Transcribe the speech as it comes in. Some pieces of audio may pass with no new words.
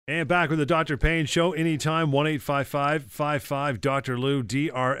And back with the Dr. Payne Show anytime, 1-855-55-Dr. Lou,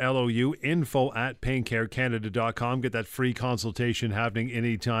 DRLOU, info@paincarecanada.com. Get that free consultation happening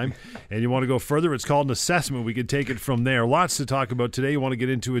anytime. And you want to go further, it's called an assessment. We can take it from there. Lots to talk about today. You want to get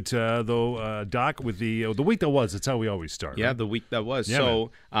into it, though, Doc, with the week that was. That's how we always start. Yeah, right? the week that was. Yeah,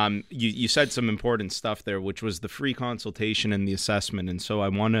 so you said some important stuff there, which was the free consultation and the assessment. And so I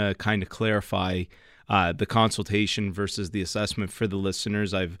want to kind of clarify the consultation versus the assessment for the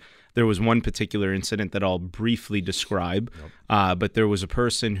listeners. There was one particular incident that I'll briefly describe, but there was a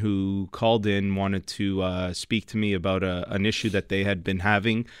person who called in, wanted to speak to me about an issue that they had been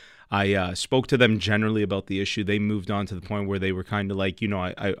having. I spoke to them generally about the issue. They moved on to the point where they were kind of like,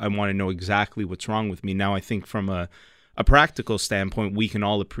 I want to know exactly what's wrong with me. Now, I think from a practical standpoint, we can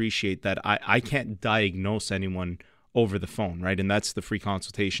all appreciate that I can't diagnose anyone over the phone, right? And that's the free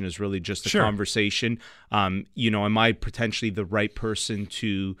consultation, is really just a conversation. Am I potentially the right person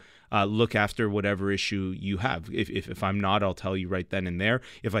to look after whatever issue you have? If I'm not, I'll tell you right then and there.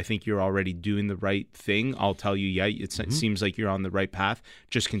 If I think you're already doing the right thing, I'll tell you, it seems like you're on the right path.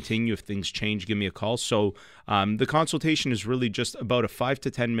 Just continue. If things change, give me a call. So the consultation is really just about a 5 to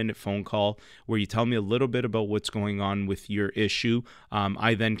 10 minute phone call where you tell me a little bit about what's going on with your issue.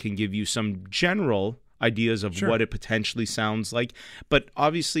 I then can give you some general ideas of what it potentially sounds like. But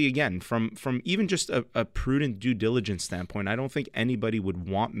obviously, again, from even just a prudent due diligence standpoint, I don't think anybody would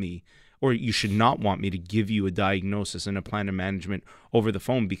want me, or you should not want me, to give you a diagnosis and a plan of management over the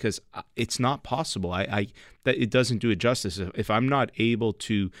phone, because it's not possible. That it doesn't do it justice. If I'm not able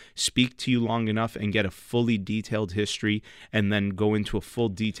to speak to you long enough and get a fully detailed history and then go into a full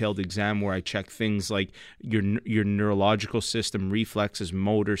detailed exam where I check things like your neurological system, reflexes,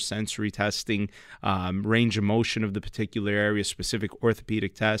 motor, sensory testing, range of motion of the particular area, specific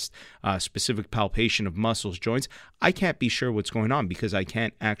orthopedic test, specific palpation of muscles, joints, I can't be sure what's going on because I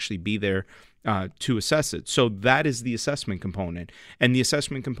can't actually be there to assess it. So that is the assessment component. And the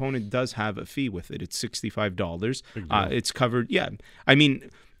assessment component does have a fee with it. It's $65. It's covered. Yeah. I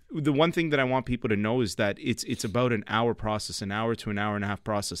mean, the one thing that I want people to know is that it's about an hour process, an hour to an hour and a half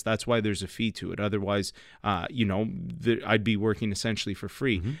process. That's why there's a fee to it. Otherwise, I'd be working essentially for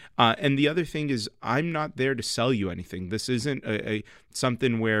free. And the other thing is, I'm not there to sell you anything. This isn't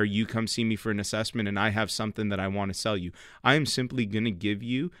something where you come see me for an assessment and I have something that I want to sell you. I am simply going to give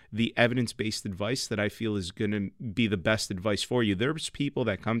you the evidence-based advice that I feel is going to be the best advice for you. There's people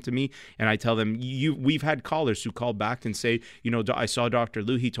that come to me and I tell them, we've had callers who call back and say, I saw Dr.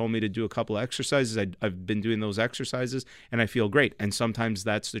 Lou, he told me to do a couple of exercises. I've been doing those exercises and I feel great. And sometimes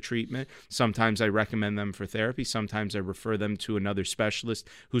that's the treatment. Sometimes I recommend them for therapy. Sometimes I refer them to another specialist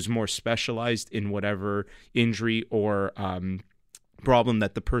who's more specialized in whatever injury or problem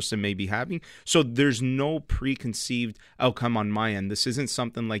that the person may be having. So there's no preconceived outcome on my end. This isn't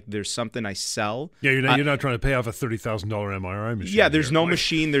something like there's something I sell. Yeah, you're not trying to pay off a $30,000 MRI machine. Yeah, there's no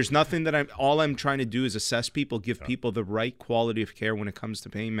machine. There's nothing that all I'm trying to do is assess people, give people the right quality of care when it comes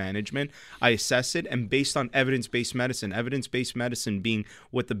to pain management. I assess it, and based on evidence-based medicine being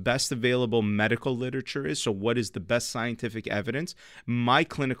what the best available medical literature is, so what is the best scientific evidence, my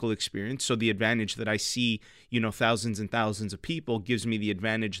clinical experience, so the advantage that I see, thousands and thousands of people, gives me the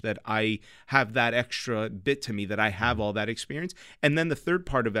advantage that I have that extra bit to me, that I have all that experience. And then the third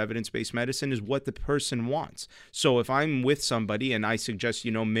part of evidence-based medicine is what the person wants. So if I'm with somebody and I suggest,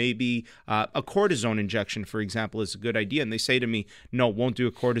 maybe a cortisone injection, for example, is a good idea, and they say to me, no, won't do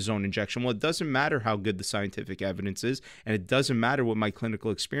a cortisone injection. Well, it doesn't matter how good the scientific evidence is, and it doesn't matter what my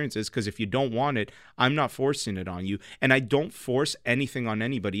clinical experience is, because if you don't want it, I'm not forcing it on you. And I don't force anything on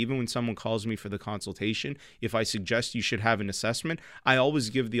anybody. Even when someone calls me for the consultation, if I suggest you should have an assessment, I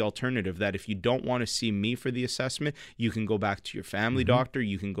always give the alternative that if you don't want to see me for the assessment, you can go back to your family doctor,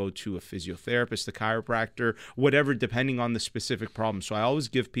 you can go to a physiotherapist, a chiropractor, whatever, depending on the specific problem. So I always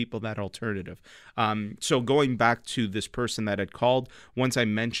give people that alternative. So going back to this person that had called, once I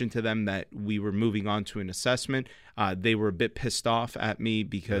mentioned to them that we were moving on to an assessment, they were a bit pissed off at me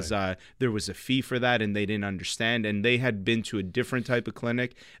because there was a fee for that and they didn't understand. And they had been to a different type of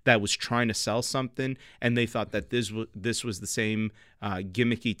clinic that was trying to sell something, and they thought that this was the same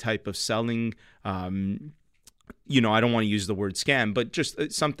gimmicky type of selling. I don't want to use the word scam, but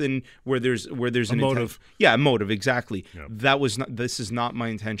just something where there's a motive. A motive, exactly. Yep. This is not my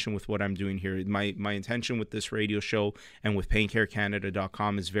intention with what I'm doing here. My intention with this radio show and with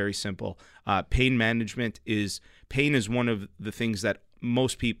paincarecanada.com is very simple. Pain is one of the things that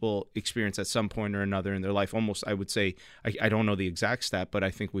most people experience at some point or another in their life. Almost, I would say, I don't know the exact stat, but I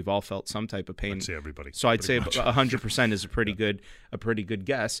think we've all felt some type of pain. I'd say everybody. So I'd say 100% is a pretty good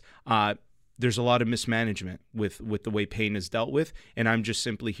guess. there's a lot of mismanagement with the way pain is dealt with, and I'm just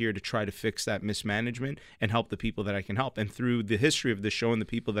simply here to try to fix that mismanagement and help the people that I can help. And through the history of the show and the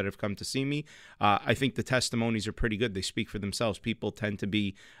people that have come to see me, I think the testimonies are pretty good. They speak for themselves. People tend to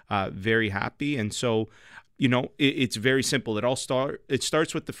be very happy, and so it's very simple. It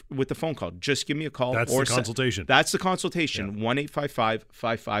starts with the phone call. Just give me a call. That's the consultation. That's the consultation.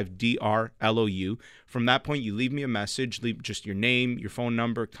 1-855-55-DRLOU. From that point, you leave me a message, leave just your name, your phone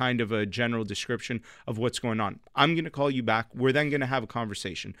number, kind of a general description of what's going on. I'm going to call you back. We're then going to have a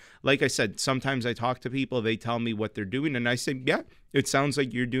conversation. Like I said, sometimes I talk to people, they tell me what they're doing, and I say, yeah, it sounds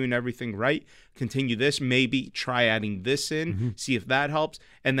like you're doing everything right. Continue this. Maybe try adding this in, see if that helps,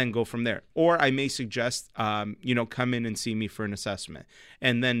 and then go from there. Or I may suggest, come in and see me for an assessment.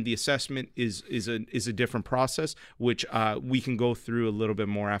 And then the assessment is a different process, which we can go through a little bit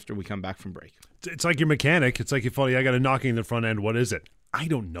more after we come back from break. It's like your mechanic. It's like I got a knocking in the front end. What is it? I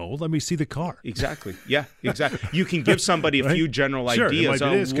don't know. Let me see the car. Exactly. Yeah, exactly. You can give somebody a few general ideas. It might be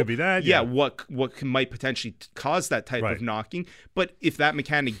this, could be that. Yeah, what might potentially cause that type of knocking. But if that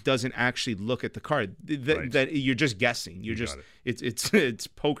mechanic doesn't actually look at the car, that you're just guessing. It's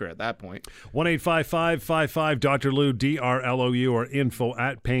poker at that point. 1-855-55-Dr. Lou, DRLOU, or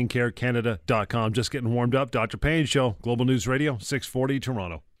info@paincarecanada.com. Just getting warmed up. Dr. Payne Show, Global News Radio, 640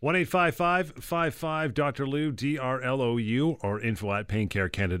 Toronto. 1-855-55-Dr. Lou, DRLOU, or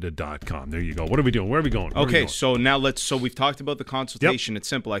info@paincarecanada.com. There you go. What are we doing? Where are we going? Okay, so now we've talked about the consultation. Yep. It's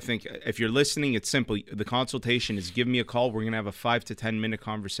simple. I think if you're listening, it's simple. The consultation is give me a call. We're going to have a 5 to 10 minute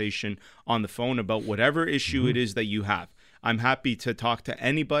conversation on the phone about whatever issue it is that you have. I'm happy to talk to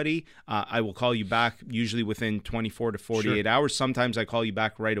anybody. I will call you back usually within 24 to 48 hours. Sometimes I call you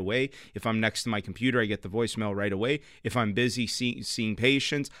back right away. If I'm next to my computer, I get the voicemail right away. If I'm busy seeing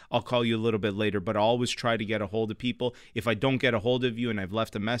patients, I'll call you a little bit later. But I always try to get a hold of people. If I don't get a hold of you and I've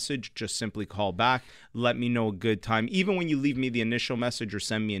left a message, just simply call back. Let me know a good time. Even when you leave me the initial message or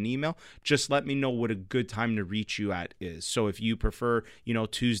send me an email, just let me know what a good time to reach you at is. So if you prefer,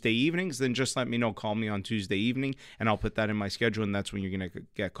 Tuesday evenings, then just let me know. Call me on Tuesday evening, and I'll put that in my schedule, and that's when you're going to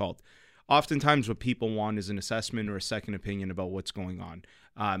get called. Oftentimes what people want is an assessment or a second opinion about what's going on.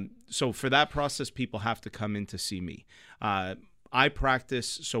 So for that process, people have to come in to see me. I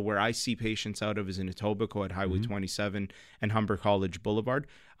practice, so where I see patients out of is in Etobicoke at Highway 27 and Humber College Boulevard.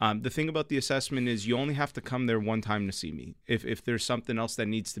 The thing about the assessment is you only have to come there one time to see me. If there's something else that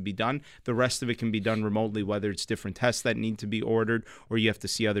needs to be done, the rest of it can be done remotely, whether it's different tests that need to be ordered or you have to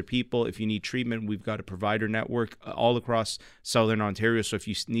see other people. If you need treatment, we've got a provider network all across Southern Ontario. So if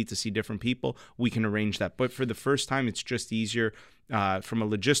you need to see different people, we can arrange that. But for the first time, it's just easier from a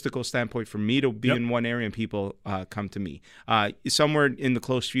logistical standpoint for me to be in one area and people come to me. Somewhere in the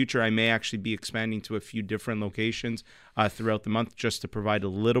close future, I may actually be expanding to a few different locations throughout the month just to provide a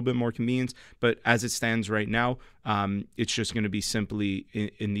little bit more convenience. But as it stands right now, it's just going to be simply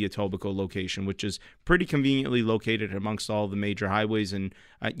in the Etobicoke location, which is pretty conveniently located amongst all the major highways. And,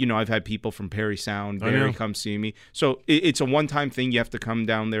 I've had people from Parry Sound, Barrie come see me. So it's a one-time thing. You have to come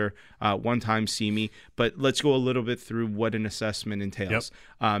down there one time, see me. But let's go a little bit through what an assessment entails.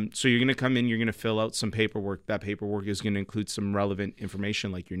 So you're going to come in, you're going to fill out some paperwork. That paperwork is going to include some relevant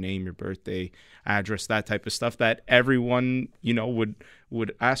information like your name, your birthday, address, that type of stuff that everyone,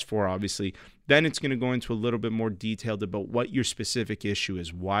 would ask for, obviously. Then it's going to go into a little bit more detailed about what your specific issue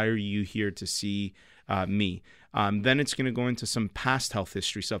is. Why are you here to see me? Then it's going to go into some past health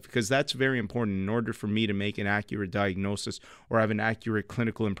history stuff because that's very important. In order for me to make an accurate diagnosis or have an accurate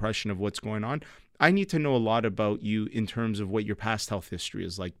clinical impression of what's going on, I need to know a lot about you in terms of what your past health history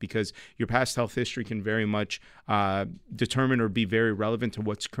is like, because your past health history can very much determine or be very relevant to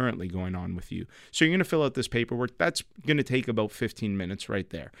what's currently going on with you. So you're going to fill out this paperwork. That's going to take about 15 minutes right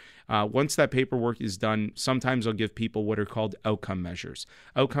there. Once that paperwork is done, sometimes I'll give people what are called outcome measures.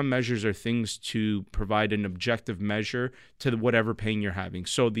 Outcome measures are things to provide an objective measure to whatever pain you're having.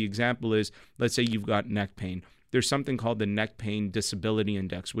 So the example is, let's say you've got neck pain. There's something called the Neck Pain Disability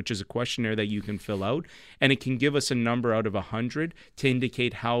Index, which is a questionnaire that you can fill out, and it can give us a number out of 100 to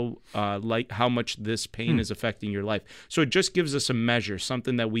indicate how much this pain is affecting your life. So it just gives us a measure,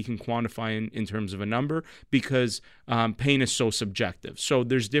 something that we can quantify in terms of a number, because pain is so subjective. So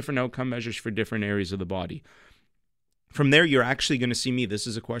there's different outcome measures for different areas of the body. From there, you're actually going to see me. This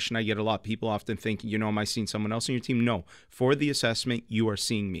is a question I get a lot. People often think, am I seeing someone else on your team? No. For the assessment, you are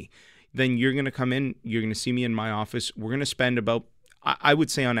seeing me. Then you're going to come in, you're going to see me in my office. We're going to spend about, I would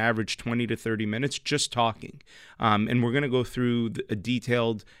say on average, 20 to 30 minutes just talking. And we're going to go through a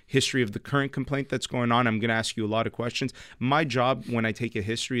detailed history of the current complaint that's going on. I'm going to ask you a lot of questions. My job when I take a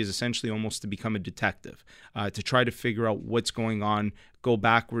history is essentially almost to become a detective, to try to figure out what's going on go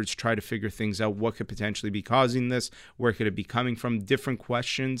backwards, try to figure things out. What could potentially be causing this? Where could it be coming from? Different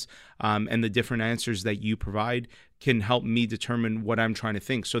questions and the different answers that you provide can help me determine what I'm trying to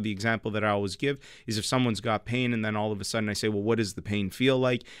think. So the example that I always give is if someone's got pain and then all of a sudden I say, well, what does the pain feel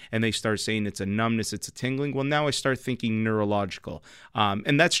like? And they start saying it's a numbness, it's a tingling. Well, now I start thinking neurological.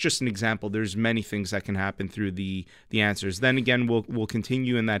 And that's just an example. There's many things that can happen through the answers. Then again, we'll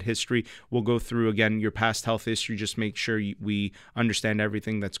continue in that history. We'll go through, again, your past health history. Just make sure we understand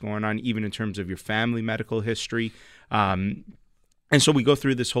everything that's going on, even in terms of your family medical history. And so we go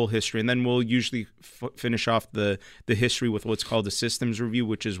through this whole history, and then we'll usually finish off the history with what's called a systems review,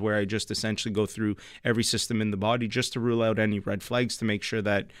 which is where I just essentially go through every system in the body just to rule out any red flags to make sure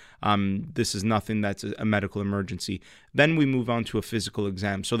that this is nothing that's a medical emergency. Then we move on to a physical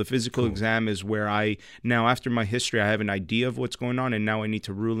exam. So the physical exam is where now after my history, I have an idea of what's going on, and now I need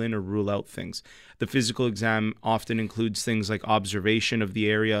to rule in or rule out things. The physical exam often includes things like observation of the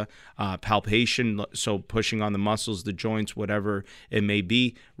area, palpation, so pushing on the muscles, the joints, whatever it may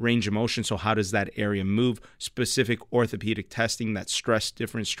be, range of motion, so how does that area move, specific orthopedic testing that stress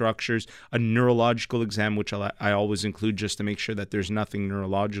different structures, a neurological exam, which I always include just to make sure that there's nothing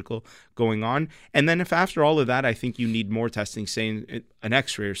neurological going on. And then if after all of that, I think you need more testing, say an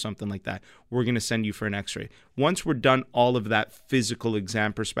x-ray or something like that, we're going to send you for an x-ray. Once we're done all of that physical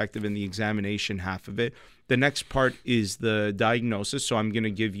exam perspective and the examination half of it, the next part is the diagnosis. So I'm going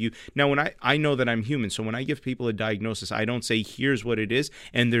to give you, now when I know that I'm human, so when I give people a diagnosis, I don't say here's what it is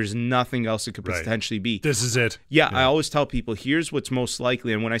and there's nothing else it could potentially be. This is it. Yeah, I always tell people here's what's most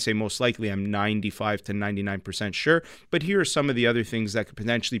likely, and when I say most likely, I'm 95 to 99% sure, but here are some of the other things that could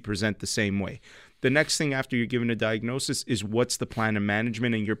potentially present the same way. The next thing after you're given a diagnosis is what's the plan of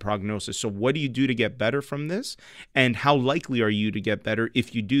management and your prognosis. So what do you do to get better from this? And how likely are you to get better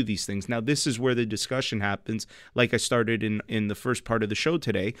if you do these things? Now, this is where the discussion happens, like I started in the first part of the show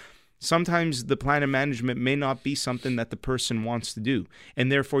today. Sometimes the plan of management may not be something that the person wants to do,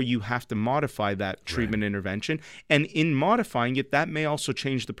 and therefore you have to modify that treatment intervention. And in modifying it, that may also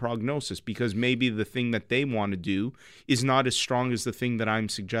change the prognosis because maybe the thing that they want to do is not as strong as the thing that I'm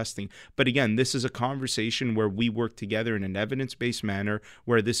suggesting. But again, this is a conversation where we work together in an evidence-based manner,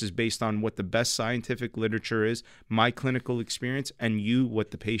 where this is based on what the best scientific literature is, my clinical experience, and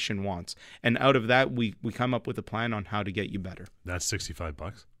what the patient wants. And out of that, we come up with a plan on how to get you better. That's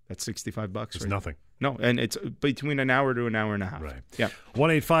 $65. That's $65. It's nothing. No, and it's between an hour to an hour and a half. Right. Yeah.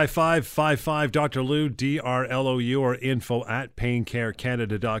 1-855-55 Dr. Lou, DRLOU, or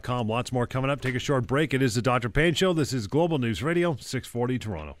info@paincarecanada.com. Lots more coming up. Take a short break. It is the Dr. Payne Show. This is Global News Radio, 640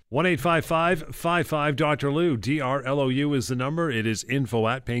 Toronto. 1-855-55 Dr. Lou, DRLOU is the number. It is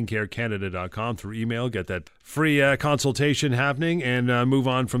info@paincarecanada.com through email. Get that free consultation happening and move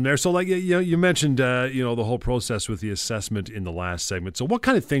on from there. So like you mentioned, the whole process with the assessment in the last segment. So what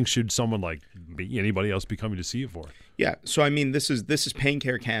kind of things should someone like anybody else be coming to see you for? Yeah, so I mean, this is Pain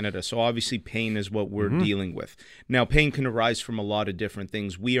Care Canada, so obviously pain is what we're dealing with. Now, pain can arise from a lot of different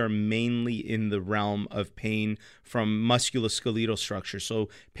things. We are mainly in the realm of pain from musculoskeletal structure, so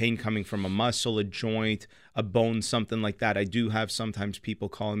pain coming from a muscle, a joint, a bone, something like that. I do have sometimes people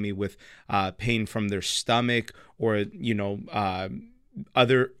calling me with pain from their stomach or,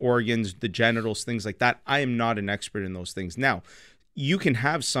 other organs, the genitals, things like that. I am not an expert in those things. Now, you can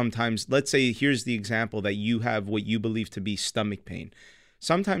have sometimes, let's say, here's the example that you have what you believe to be stomach pain.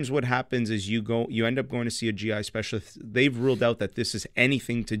 Sometimes what happens is you end up going to see a GI specialist. They've ruled out that this is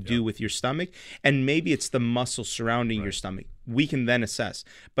anything to do with your stomach, and maybe it's the muscle surrounding your stomach. We can then assess.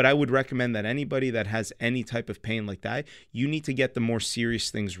 But I would recommend that anybody that has any type of pain like that, you need to get the more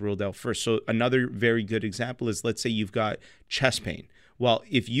serious things ruled out first. So another very good example is, let's say you've got chest pain. Well,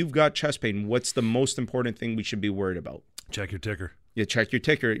 if you've got chest pain, what's the most important thing we should be worried about? Check your ticker. Yeah, check your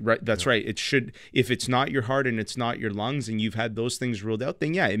ticker. Right, that's right. It should, if it's not your heart and it's not your lungs and you've had those things ruled out,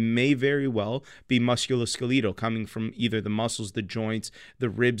 then it may very well be musculoskeletal coming from either the muscles, the joints, the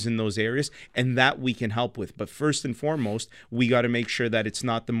ribs in those areas, and that we can help with. But first and foremost, we got to make sure that it's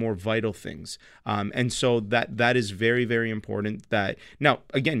not the more vital things. And so that is very, very important. That now,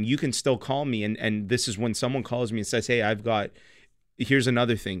 again, you can still call me, and this is when someone calls me and says, hey, here's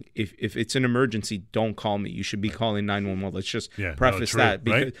another thing. If it's an emergency, don't call me. You should be calling 911. Let's just preface that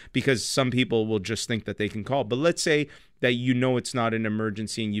because some people will just think that they can call. But let's say that it's not an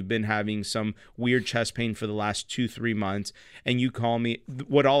emergency and you've been having some weird chest pain for the last 2-3 months and you call me.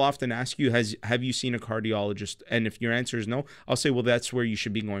 What I'll often ask you have you seen a cardiologist? And if your answer is no, I'll say, well, that's where you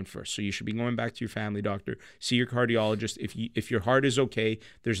should be going first. So you should be going back to your family doctor, see your cardiologist. If your heart is okay,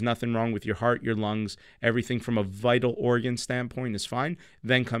 there's nothing wrong with your heart, your lungs, everything from a vital organ standpoint is fine,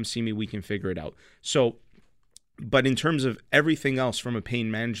 then come see me. We can figure it out. So But in terms of everything else from a pain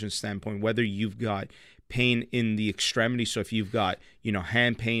management standpoint, whether you've got pain in the extremity, so if you've got,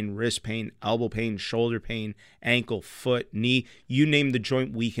 hand pain, wrist pain, elbow pain, shoulder pain, ankle, foot, knee, you name the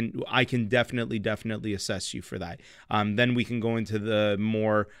joint, I can definitely assess you for that. Then we can go into the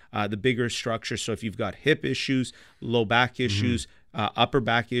more the bigger structure. So if you've got hip issues, low back issues, upper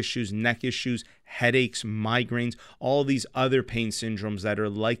back issues, neck issues, headaches, migraines, all these other pain syndromes that are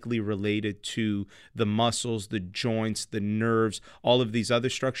likely related to the muscles, the joints, the nerves, all of these other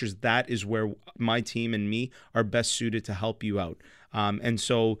structures, that is where my team and me are best suited to help you out. And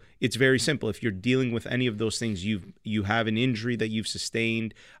so it's very simple. If you're dealing with any of those things, you have an injury that you've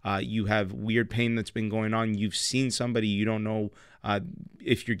sustained, you have weird pain that's been going on, you've seen somebody, you don't know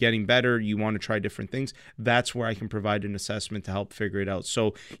if you're getting better, you want to try different things, that's where I can provide an assessment to help figure it out.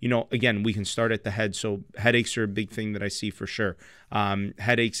 So, again, we can start at the head. So headaches are a big thing that I see for sure.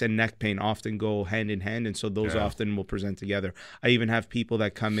 Headaches and neck pain often go hand in hand, and so those often will present together. I even have people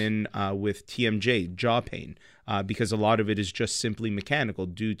that come in with TMJ, jaw pain, because a lot of it is just simply mechanical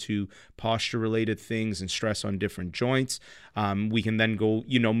due to posture-related things and stress on different joints. We can then go,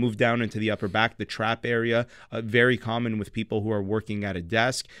 move down into the upper back, the trap area, very common with people who are working at a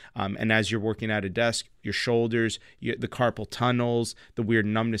desk. And as you're working at a desk, your shoulders, the carpal tunnels, the weird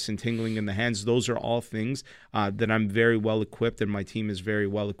numbness and tingling in the hands, those are all things that I'm very well equipped and my team is very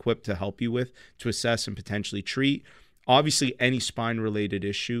well equipped to help you with, to assess and potentially treat. Obviously, any spine-related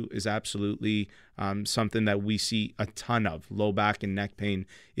issue is absolutely something that we see a ton of. Low back and neck pain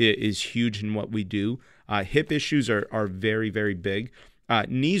is huge in what we do. Hip issues are very, very big.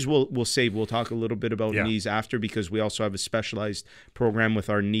 Knees we'll save. We'll talk a little bit about knees after, because we also have a specialized program with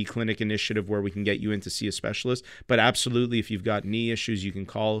our knee clinic initiative where we can get you in to see a specialist. But absolutely, if you've got knee issues, you can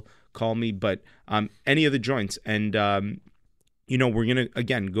call me. But any of the joints, and we're going to,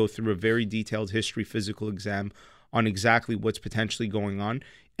 again, go through a very detailed history physical exam on exactly what's potentially going on.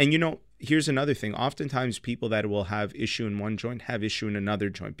 And, here's another thing. Oftentimes people that will have issue in one joint have issue in another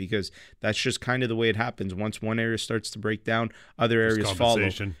joint, because that's just kind of the way it happens. Once one area starts to break down, other areas follow.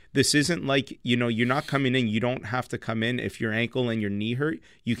 This isn't like, you're not coming in. You don't have to come in. If your ankle and your knee hurt,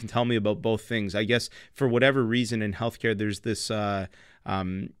 you can tell me about both things. I guess for whatever reason in healthcare, there's this, I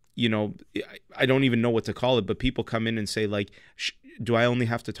don't even know what to call it, but people come in and say like, do I only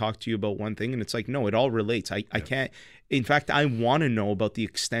have to talk to you about one thing? And it's like, no, it all relates. I can't. In fact, I want to know about the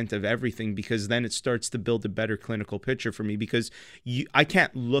extent of everything, because then it starts to build a better clinical picture for me, because I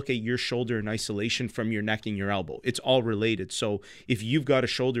can't look at your shoulder in isolation from your neck and your elbow. It's all related. So if you've got a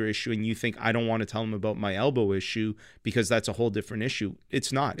shoulder issue and you think I don't want to tell them about my elbow issue because that's a whole different issue,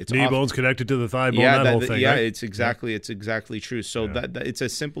 it's not. It's knee bone's connected to the thigh bone, that whole thing, yeah, right? It's exactly true. So that it's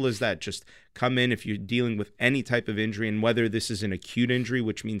as simple as that. Just come in if you're dealing with any type of injury, and whether this is an acute injury,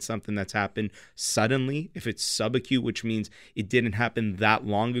 which means something that's happened suddenly, if it's subacute, which means it didn't happen that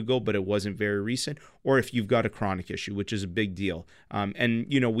long ago, but it wasn't very recent, or if you've got a chronic issue, which is a big deal. And,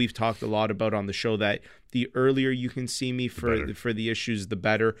 we've talked a lot about on the show that the earlier you can see me for the issues, the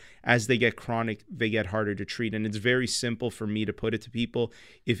better. As they get chronic, they get harder to treat. And it's very simple for me to put it to people.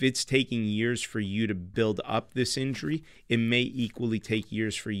 If it's taking years for you to build up this injury, it may equally take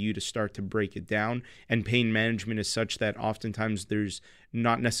years for you to start to break it down. And pain management is such that oftentimes there's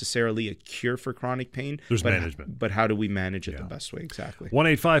not necessarily a cure for chronic pain. There's management. But how do we manage it the best way? Exactly.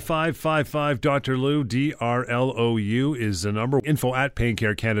 1-855-55-DRLOU, DRLOU is the number.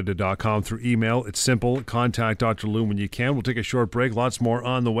 info@paincarecanada.com through email. It's simple. Contact Dr. Lou when you can. We'll take a short break. Lots more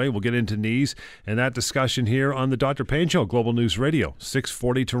on the way. We'll get into knees and that discussion here on the Dr. Pain Show, Global News Radio,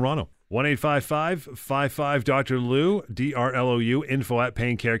 640 Toronto. 1-855-55-Dr. DRLOU,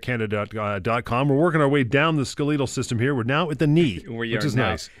 info@paincarecanada.com. We're working our way down the skeletal system here. We're now at the knee, which is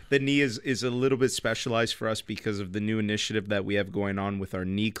nice. The knee is a little bit specialized for us because of the new initiative that we have going on with our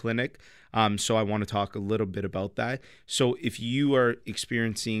knee clinic. So I want to talk a little bit about that. So if you are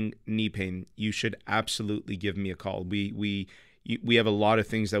experiencing knee pain, you should absolutely give me a call. We have a lot of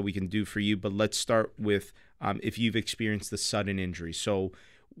things that we can do for you, but let's start with if you've experienced the sudden injury. So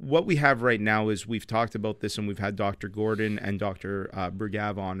what we have right now is, we've talked about this, and we've had Dr. Gordon and Dr.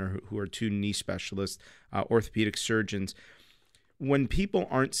 Brgav on, who are two knee specialists, orthopedic surgeons. When people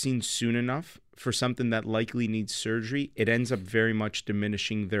aren't seen soon enough for something that likely needs surgery, it ends up very much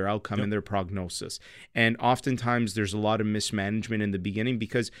diminishing their outcome and their prognosis. And oftentimes there's a lot of mismanagement in the beginning,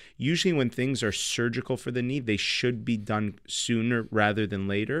 because usually when things are surgical for the knee, they should be done sooner rather than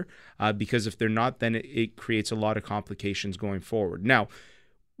later, because if they're not, then it creates a lot of complications going forward. Now,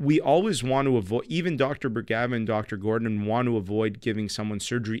 we always want to avoid, even Dr. Bergava and Dr. Gordon want to avoid giving someone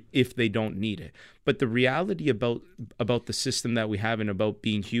surgery if they don't need it. But the reality about the system that we have and about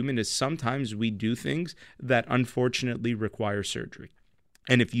being human is sometimes we do things that unfortunately require surgery.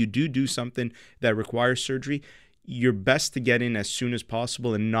 And if you do something that requires surgery, you're best to get in as soon as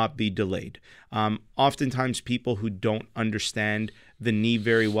possible and not be delayed. Oftentimes people who don't understand the knee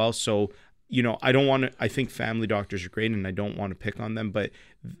very well, so I think family doctors are great and I don't want to pick on them, but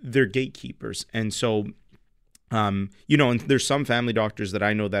they're gatekeepers. And so, and there's some family doctors that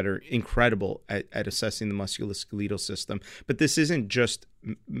I know that are incredible at assessing the musculoskeletal system, but this isn't just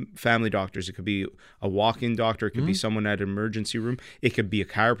family doctors. It could be a walk-in doctor. It could be someone at an emergency room. It could be a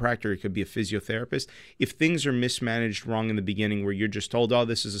chiropractor. It could be a physiotherapist. If things are mismanaged wrong in the beginning where you're just told, oh,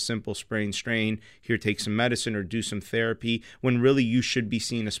 this is a simple sprain strain, here, take some medicine or do some therapy, when really you should be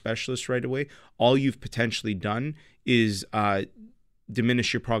seeing a specialist right away, all you've potentially done is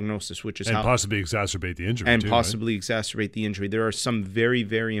diminish your prognosis, which is possibly exacerbate the injury. Exacerbate the injury. There are some very,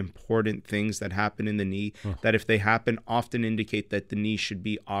 very important things that happen in the knee that, if they happen, often indicate that the knee should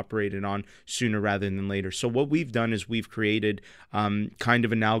be operated on sooner rather than later. So what we've done is we've created kind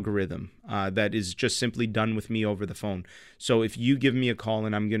of an algorithm that is just simply done with me over the phone. So if you give me a call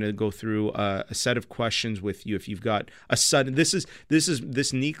and I'm going to go through a set of questions with you, if you've got a sudden,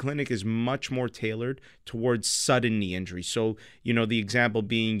 this knee clinic is much more tailored towards sudden knee injury. So, the example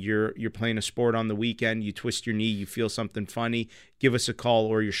being you're playing a sport on the weekend, you twist your knee, you feel something funny, give us a call,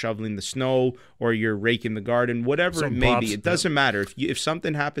 or you're shoveling the snow, or you're raking the garden, whatever it may be. It doesn't matter. If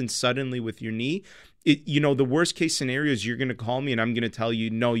something happens suddenly with your knee, the worst case scenario is you're going to call me and I'm going to tell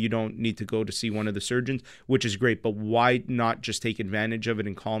you, no, you don't need to go to see one of the surgeons, which is great. But why not just take advantage of it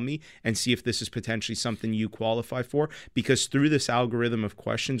and call me and see if this is potentially something you qualify for? Because through this algorithm of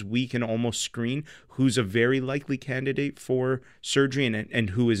questions, we can almost screen who's a very likely candidate for surgery and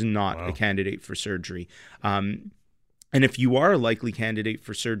who is not a candidate for surgery. And if you are a likely candidate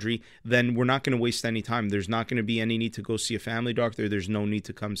for surgery, then we're not going to waste any time. There's not going to be any need to go see a family doctor. There's no need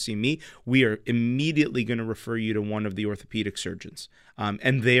to come see me. We are immediately going to refer you to one of the orthopedic surgeons,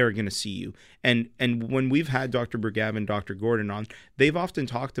 and they are going to see you. And when we've had Dr. Bergava and Dr. Gordon on, they've often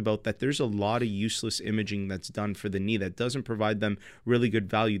talked about that there's a lot of useless imaging that's done for the knee that doesn't provide them really good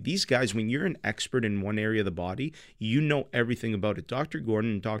value. These guys, when you're an expert in one area of the body, you know everything about it. Dr.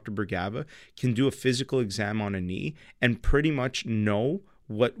 Gordon and Dr. Bergava can do a physical exam on a knee and pretty much know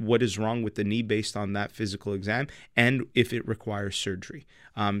what is wrong with the knee based on that physical exam and if it requires surgery.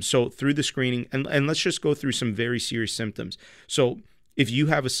 So through the screening, and let's just go through some very serious symptoms. So if you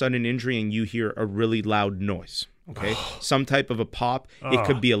have a sudden injury and you hear a really loud noise, okay, some type of a pop, it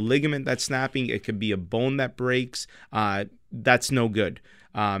could be a ligament that's snapping, it could be a bone that breaks, that's no good.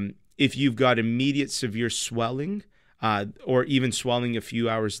 If you've got immediate severe swelling, or even swelling a few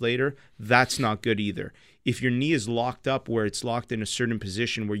hours later, that's not good either. If your knee is locked up where it's locked in a certain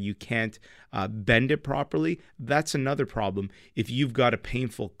position where you can't bend it properly, that's another problem. If you've got a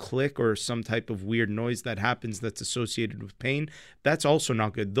painful click or some type of weird noise that happens that's associated with pain, that's also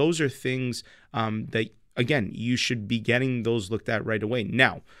not good. Those are things that, again, you should be getting those looked at right away.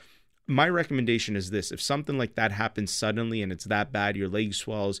 Now, my recommendation is this: if something like that happens suddenly and it's that bad, your leg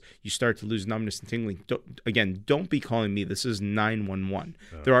swells, you start to lose numbness and tingling, don't be calling me. This is 911.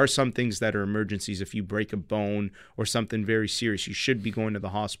 There are some things that are emergencies. If you break a bone or something very serious, you should be going to the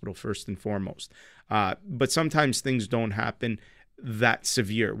hospital first and foremost. But sometimes things don't happen that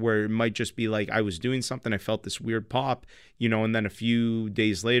severe, where it might just be like, I was doing something, I felt this weird pop, and then a few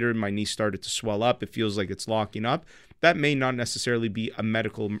days later, my knee started to swell up. It feels like it's locking up. That may not necessarily be a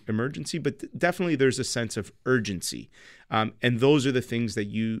medical emergency, but definitely there's a sense of urgency. And those are the things that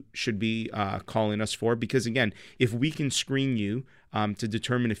you should be calling us for, because again, if we can screen you to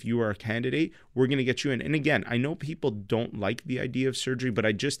determine if you are a candidate, we're going to get you in. And again, I know people don't like the idea of surgery, but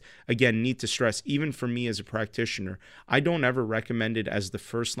I just, again, need to stress, even for me as a practitioner, I don't ever recommend it as the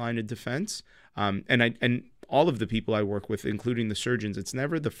first line of defense. And all of the people I work with, including the surgeons, it's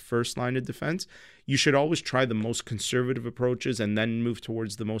never the first line of defense. You should always try the most conservative approaches and then move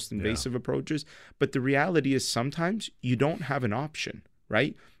towards the most invasive approaches. But the reality is sometimes you don't have an option,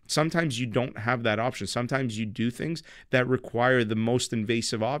 right? Sometimes you don't have that option. Sometimes you do things that require the most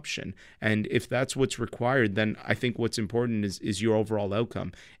invasive option. And if that's what's required, then I think what's important is your overall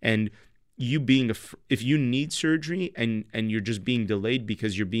outcome. And you being, if you need surgery and you're just being delayed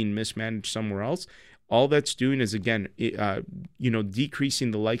because you're being mismanaged somewhere else, all that's doing is, again,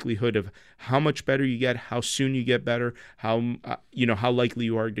 decreasing the likelihood of how much better you get, how soon you get better, how likely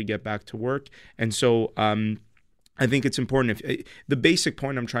you are to get back to work. And so I think it's important. The basic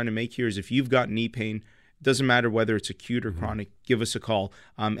point I'm trying to make here is if you've got knee pain, Doesn't matter whether it's acute or chronic, give us a call.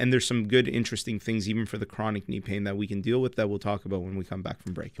 And there's some good, interesting things even for the chronic knee pain that we can deal with that we'll talk about when we come back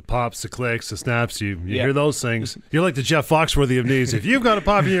from break. The pops, the clicks, the snaps, you hear those things. You're like the Jeff Foxworthy of knees. If you've got a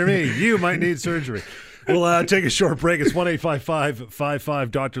pop in your knee, you might need surgery. We'll take a short break. It's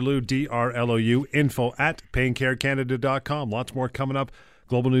 1-855-55-Dr. Lou, DRLOU, info@paincarecanada.com. Lots more coming up.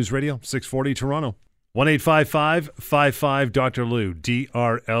 Global News Radio, 640 Toronto. 1-855-55-Dr. Lou,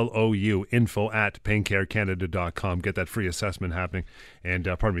 DRLOU, info@paincarecanada.com. Get that free assessment happening and,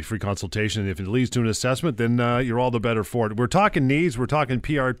 free consultation. If it leads to an assessment, then you're all the better for it. We're talking knees. We're talking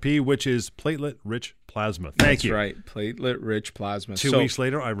PRP, which is platelet-rich plasma. Thank you. That's right, platelet-rich plasma. 2 weeks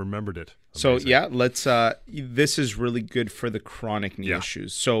later, I remembered it. Amazing. So, let's. This is really good for the chronic knee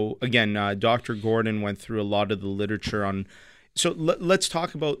issues. So, again, Dr. Gordon went through a lot of the literature on. So let's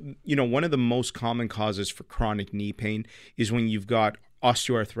talk about, one of the most common causes for chronic knee pain is when you've got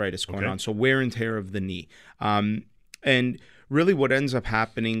osteoarthritis going on, so wear and tear of the knee. And really what ends up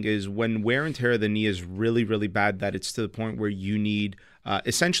happening is when wear and tear of the knee is really, really bad, that it's to the point where you need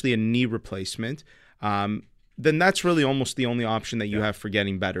essentially a knee replacement, then that's really almost the only option that you have for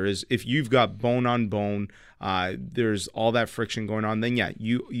getting better. Is if you've got bone on bone, there's all that friction going on, then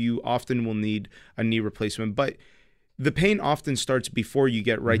you often will need a knee replacement. But the pain often starts before you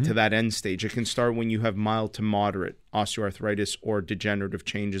get right to that end stage. It can start when you have mild to moderate osteoarthritis or degenerative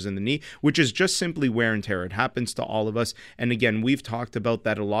changes in the knee, which is just simply wear and tear. It happens to all of us. And again, we've talked about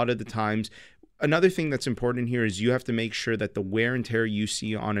that a lot of the times. Another thing that's important here is you have to make sure that the wear and tear you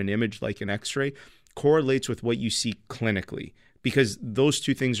see on an image like an x-ray correlates with what you see clinically, because those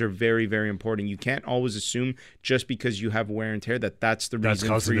two things are very, very important. You can't always assume just because you have wear and tear that's the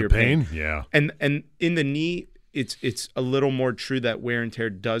reason for your pain. Yeah. And in the knee, it's a little more true that wear and tear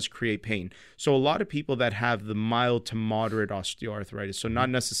does create pain. So a lot of people that have the mild to moderate osteoarthritis, so not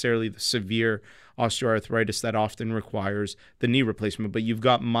necessarily the severe osteoarthritis that often requires the knee replacement, but you've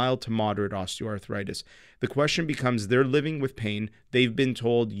got mild to moderate osteoarthritis. The question becomes, they're living with pain. They've been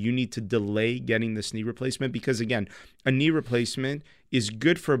told you need to delay getting this knee replacement because, again, a knee replacement is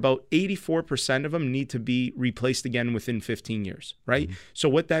good for about 84% of them need to be replaced again within 15 years, right? So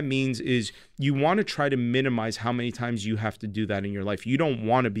what that means is you want to try to minimize how many times you have to do that in your life. You don't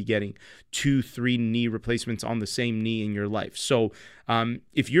want to be getting 2-3 knee replacements on the same knee in your life. So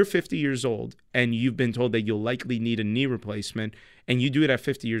if you're 50 years old and you've been told that you'll likely need a knee replacement and you do it at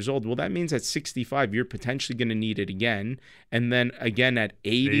 50 years old, well, that means at 65, you're potentially going to need it again. And then again at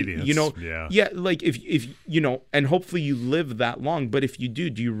 80, like if and hopefully you live that long. But if you do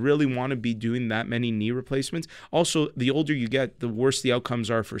you really want to be doing that many knee replacements? Also, the older you get, the worse the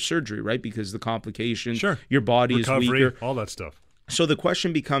outcomes are for surgery, right? Because the complications, your body recovery, is weaker. All that stuff. So the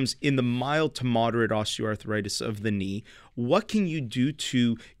question becomes, in the mild to moderate osteoarthritis of the knee, what can you do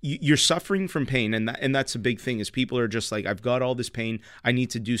to, you're suffering from pain, and that's a big thing, is people are just like, I've got all this pain, I need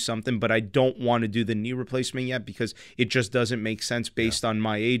to do something, but I don't want to do the knee replacement yet because it just doesn't make sense based on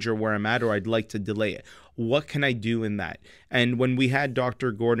my age or where I'm at, or I'd like to delay it. What can I do in that? And when we had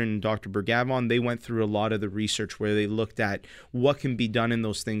Dr. Gordon and Dr. Bergavon, they went through a lot of the research where they looked at what can be done in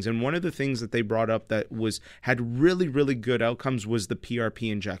those things. And one of the things that they brought up that had really, really good outcomes was the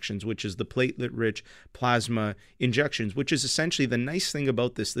PRP injections, which is the platelet-rich plasma injections, which is essentially the nice thing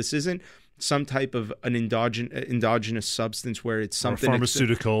about this. This isn't some type of an endogenous substance where it's something or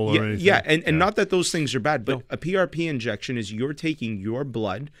pharmaceutical or anything. Yeah, and not that those things are bad, but a PRP injection is you're taking your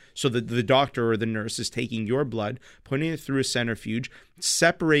blood, so that the doctor or the nurse is taking your blood, putting it through a centrifuge,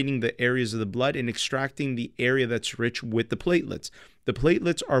 separating the areas of the blood and extracting the area that's rich with the platelets. The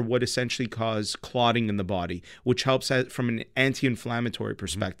platelets are what essentially cause clotting in the body, which helps from an anti-inflammatory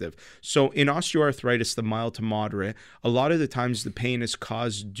perspective. So in osteoarthritis, the mild to moderate, a lot of the times the pain is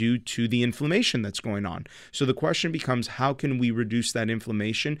caused due to the inflammation that's going on. So the question becomes, how can we reduce that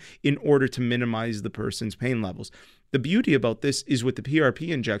inflammation in order to minimize the person's pain levels? The beauty about this is with the PRP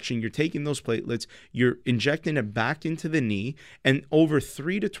injection, you're taking those platelets, you're injecting it back into the knee, and over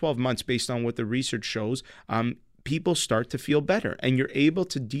 3 to 12 months, based on what the research shows, people start to feel better, and you're able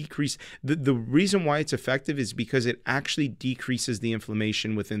to decrease. The reason why it's effective is because it actually decreases the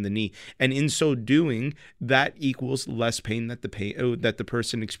inflammation within the knee, and in so doing, that equals less pain that the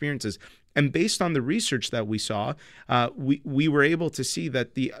person experiences. And based on the research that we saw, we were able to see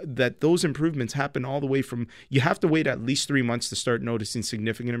that those improvements happen all the way from, you have to wait at least 3 months to start noticing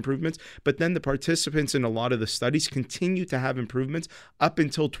significant improvements, but then the participants in a lot of the studies continue to have improvements up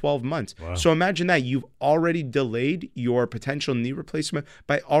until 12 months. Wow. So imagine that you've already delayed your potential knee replacement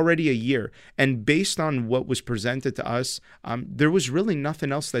by already a year. And based on what was presented to us, there was really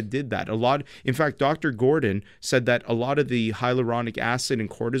nothing else that did that. In fact, Dr. Gordon said that a lot of the hyaluronic acid and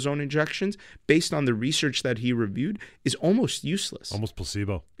cortisone injections injections, based on the research that he reviewed, is almost useless. Almost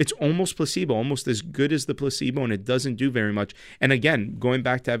placebo. It's almost placebo, almost as good as the placebo, and it doesn't do very much. And again, going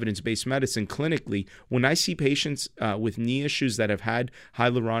back to evidence-based medicine, clinically, when I see patients with knee issues that have had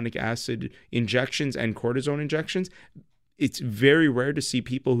hyaluronic acid injections and cortisone injections, it's very rare to see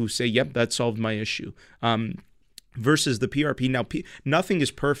people who say, yep, that solved my issue. Versus the PRP. Now, nothing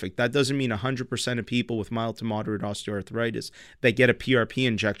is perfect. That doesn't mean 100% of people with mild to moderate osteoarthritis that get a PRP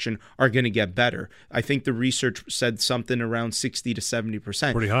injection are going to get better. I think the research said something around 60 to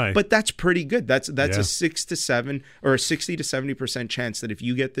 70%. Pretty high. But that's pretty good. That's a 6 to 7 or a 60 to 70% chance that if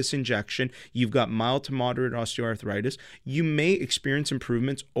you get this injection, you've got mild to moderate osteoarthritis. You may experience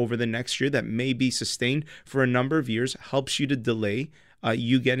improvements over the next year that may be sustained for a number of years, helps you to delay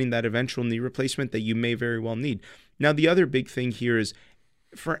you getting that eventual knee replacement that you may very well need. Now, the other big thing here is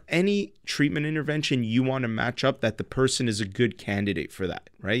for any treatment intervention, you want to match up that the person is a good candidate for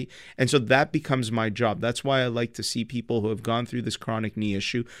that, right? And so that becomes my job. That's why I like to see people who have gone through this chronic knee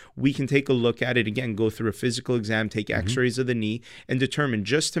issue. We can take a look at it again, go through a physical exam, take x-rays of the knee, and determine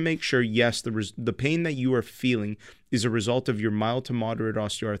just to make sure, yes, the pain that you are feeling is a result of your mild to moderate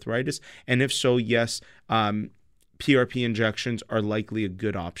osteoarthritis. And if so, yes, PRP injections are likely a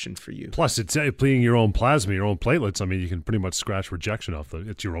good option for you. Plus, it's depleting your own plasma, your own platelets. I mean, you can pretty much scratch rejection off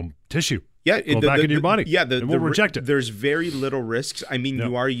it's your own tissue. Yeah, go back into your body. Yeah, we'll reject it. There's very little risks. I mean,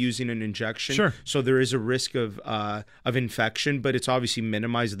 you are using an injection, sure. So there is a risk of infection, but it's obviously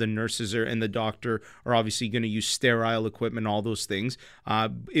minimized. The nurses and the doctor are obviously going to use sterile equipment, all those things.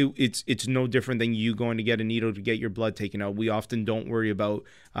 It's no different than you going to get a needle to get your blood taken out. We often don't worry about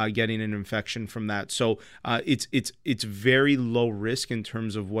getting an infection from that. So it's very low risk in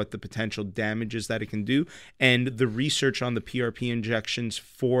terms of what the potential damages that it can do, and the research on the PRP injections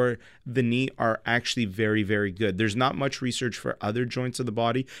for the knee are actually very, very good. There's not much research for other joints of the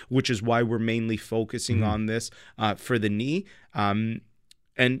body, which is why we're mainly focusing on this for the knee. And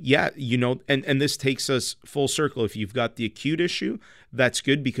yeah, and this takes us full circle. If you've got the acute issue, that's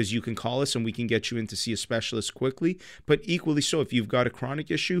good because you can call us and we can get you in to see a specialist quickly. But equally so, if you've got a chronic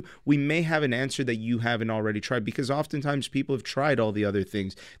issue, we may have an answer that you haven't already tried, because oftentimes people have tried all the other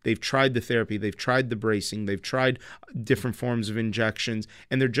things. They've tried the therapy, they've tried the bracing, they've tried different forms of injections,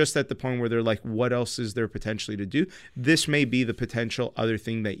 and they're just at the point where they're like, what else is there potentially to do? This may be the potential other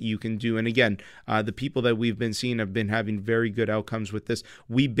thing that you can do. And again, the people that we've been seeing have been having very good outcomes with this.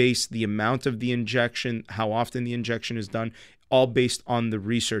 We base the amount of the injection, how often the injection is done, all based on the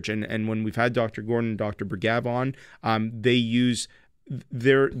research. And when we've had Dr. Gordon and Dr. Bragav on,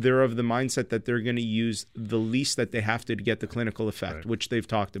 they're of the mindset that they're going to use the least that they have to get the clinical effect, right, which they've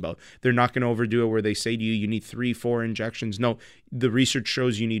talked about. They're not going to overdo it where they say to you, you need 3-4 injections. No, the research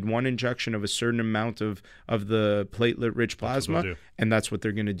shows you need one injection of a certain amount of the platelet-rich plasma, and that's what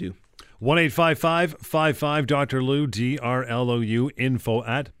they're going to do. 1-855-55-Dr. Lou, DRLOU,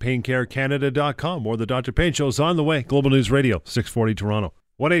 info@paincarecanada.com, or the Dr. Pain Show's on the way. Global News Radio, 640 Toronto.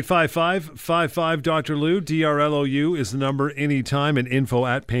 1-855-55-Dr. Lou, DRLOU is the number anytime, and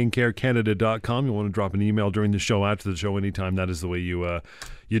info@paincarecanada.com. You want to drop an email during the show, after the show, anytime. That is the way you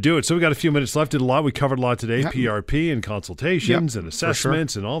do it. So we got a few minutes left. We covered a lot today, PRP and consultations and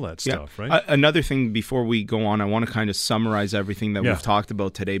assessments and all that stuff, right? Another thing before we go on, I want to kind of summarize everything that we've talked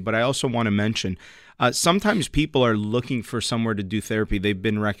about today, but I also want to mention sometimes people are looking for somewhere to do therapy. They've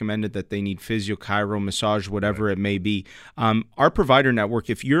been recommended that they need physio, chiro, massage, whatever it may be. Our provider network,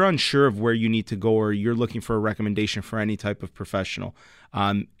 if you're unsure of where you need to go, or you're looking for a recommendation for any type of professional,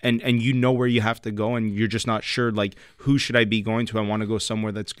 and you know where you have to go, and you're just not sure, like, who should I be going to? I want to go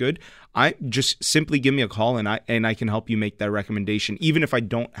somewhere that's good. I just simply give me a call, and I can help you make that recommendation. Even if I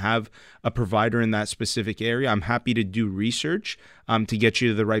don't have a provider in that specific area, I'm happy to do research to get you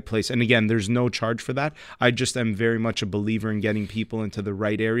to the right place. And again, there's no charge for that. I just am very much a believer in getting people into the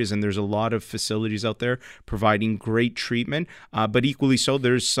right areas, and there's a lot of facilities out there providing great treatment. But equally so,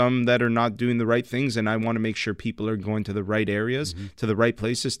 there's some that are not doing the right things, and I want to make sure people are going to the right areas, to the right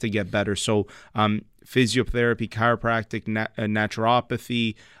places to get better. So physiotherapy, chiropractic,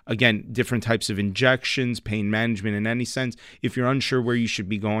 naturopathy, again, different types of injections, pain management in any sense. If you're unsure where you should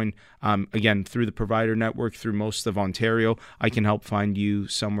be going, again, through the provider network, through most of Ontario, I can help find you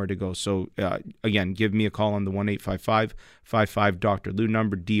somewhere to go. So again, give me a call on the 1-855-55-Dr. Lou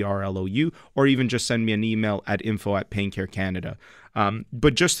number, DRLOU, or even just send me an email at info@paincarecanada.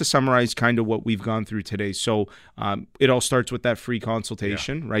 But just to summarize kind of what we've gone through today. So it all starts with that free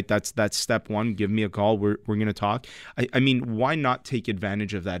consultation, right? That's step one. Give me a call. We're going to talk. I mean, why not take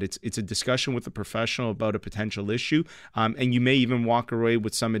advantage of that? It's a discussion with a professional about a potential issue. And you may even walk away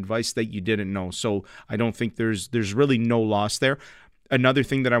with some advice that you didn't know. So I don't think there's really no loss there. Another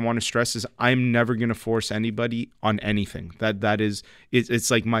thing that I want to stress is I'm never going to force anybody on anything.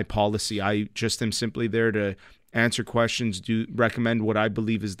 It's like my policy. I just am simply there to answer questions, recommend what I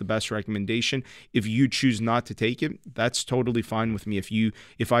believe is the best recommendation. If you choose not to take it, that's totally fine with me.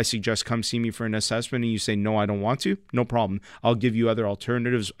 If I suggest come see me for an assessment and you say, no, I don't want to, no problem. I'll give you other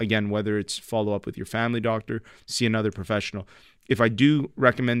alternatives. Again, whether it's follow up with your family doctor, see another professional. If I do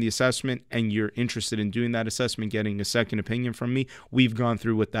recommend the assessment and you're interested in doing that assessment, getting a second opinion from me, we've gone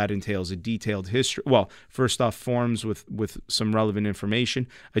through what that entails: a detailed history. Well, first off, forms with some relevant information,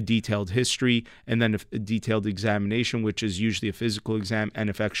 a detailed history, and then a detailed examination, which is usually a physical exam. And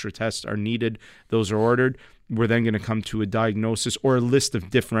if extra tests are needed, those are ordered. We're then going to come to a diagnosis or a list of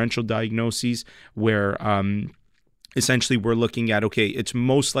differential diagnoses where essentially we're looking at, okay, it's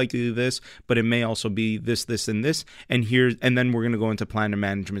most likely this, but it may also be this, this, and this. And then we're going to go into plan of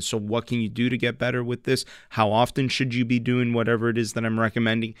management. So what can you do to get better with this? How often should you be doing whatever it is that I'm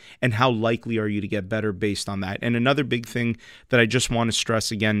recommending? And how likely are you to get better based on that? And another big thing that I just want to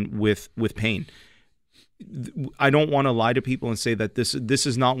stress again with pain, I don't want to lie to people and say that this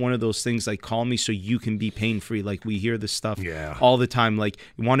is not one of those things like call me so you can be pain-free. Like we hear this stuff all the time. Like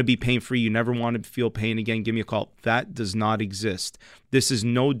you want to be pain-free. You never want to feel pain again. Give me a call. That does not exist. This is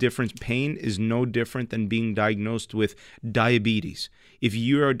no different. Pain is no different than being diagnosed with diabetes. If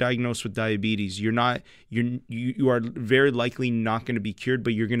you are diagnosed with diabetes, you are very likely not going to be cured,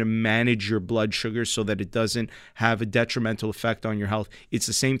 but you're going to manage your blood sugar so that it doesn't have a detrimental effect on your health. It's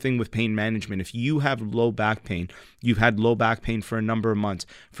the same thing with pain management. If you have low back pain, you've had low back pain for a number of months,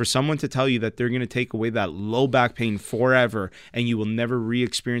 for someone to tell you that they're going to take away that low back pain forever and you will never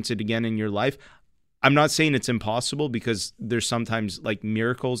re-experience it again in your life, I'm not saying it's impossible, because there's sometimes like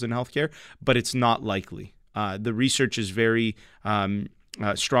miracles in healthcare, but it's not likely. The research is very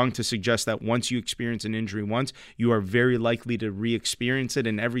strong to suggest that once you experience an injury once, you are very likely to re-experience it.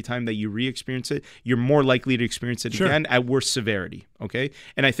 And every time that you re-experience it, you're more likely to experience it again at worse severity. Okay.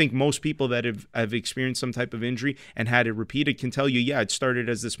 And I think most people that have experienced some type of injury and had it repeated can tell you, yeah, it started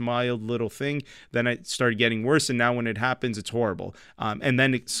as this mild little thing, then it started getting worse. And now when it happens, it's horrible. And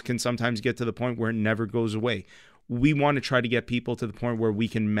then it can sometimes get to the point where it never goes away. We want to try to get people to the point where we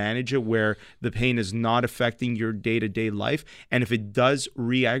can manage it, where the pain is not affecting your day-to-day life. And if it does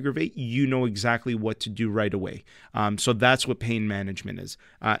re-aggravate, you know exactly what to do right away. So that's what pain management is.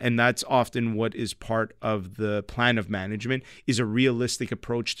 And that's often what is part of the plan of management, is a realistic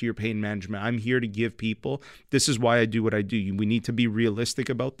approach to your pain management. I'm here to give people, this is why I do what I do. We need to be realistic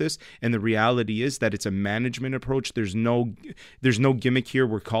about this. And the reality is that it's a management approach. There's no gimmick here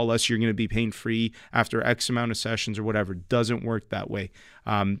where call us, you're going to be pain-free after X amount of sessions or whatever. It doesn't work that way.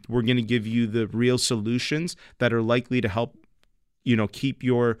 We're going to give you the real solutions that are likely to help, keep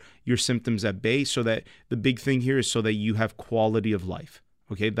your symptoms at bay, so that the big thing here is so that you have quality of life.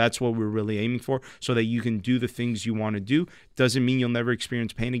 Okay, that's what we're really aiming for, so that you can do the things you want to do. Doesn't mean you'll never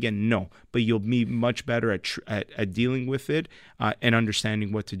experience pain again, no, but you'll be much better at dealing with it and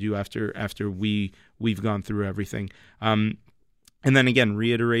understanding what to do after we've gone through everything. And then again,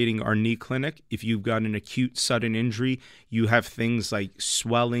 reiterating our knee clinic, if you've got an acute sudden injury, you have things like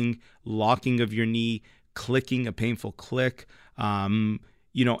swelling, locking of your knee, clicking, a painful click,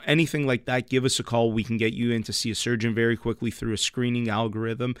 anything like that, give us a call. We can get you in to see a surgeon very quickly through a screening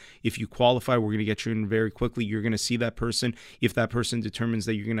algorithm. If you qualify, we're going to get you in very quickly. You're going to see that person. If that person determines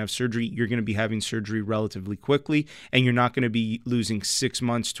that you're going to have surgery, you're going to be having surgery relatively quickly, and you're not going to be losing 6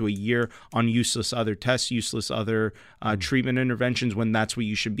 months to a year on useless other tests, useless other treatment interventions, when that's what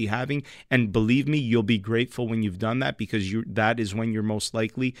you should be having. And believe me, you'll be grateful when you've done that, because that is when you're most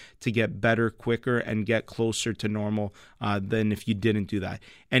likely to get better quicker and get closer to normal than if you didn't do that.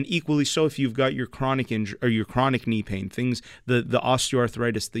 And equally so, if you've got your chronic injury or your chronic knee pain, things, the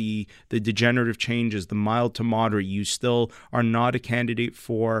osteoarthritis, the degenerative changes, the mild to moderate, you still are not a candidate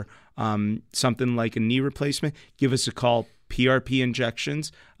for something like a knee replacement, give us a call. PRP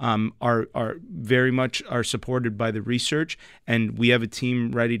injections are very much supported by the research, and we have a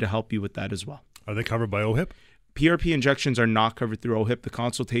team ready to help you with that as well. Are they covered by OHIP? PRP injections are not covered through OHIP. The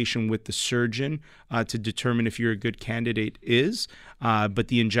consultation with the surgeon to determine if you're a good candidate is, but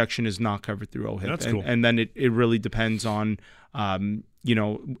the injection is not covered through OHIP. That's cool. And then it really depends on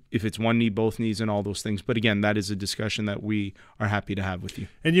if it's one knee, both knees, and all those things. But again, that is a discussion that we are happy to have with you.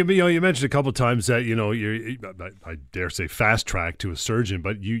 And you mentioned a couple of times that you're, I dare say, fast track to a surgeon,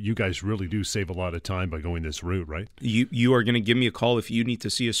 but you guys really do save a lot of time by going this route, right? You are going to give me a call if you need to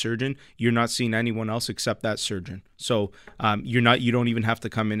see a surgeon. You're not seeing anyone else except that surgeon. So you don't even have to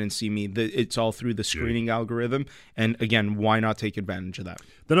come in and see me. It's all through the screening algorithm. And again, why not take advantage of that?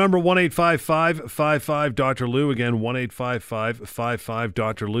 The number 1-855-55 Dr. Lou. Again, 1-855-55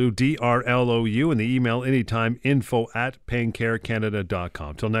 Dr. Lou, DRLOU, and the email anytime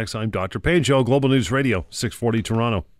info@paincarecanada.com. Till next time, Dr. Payne Show, Global News Radio, 640 Toronto.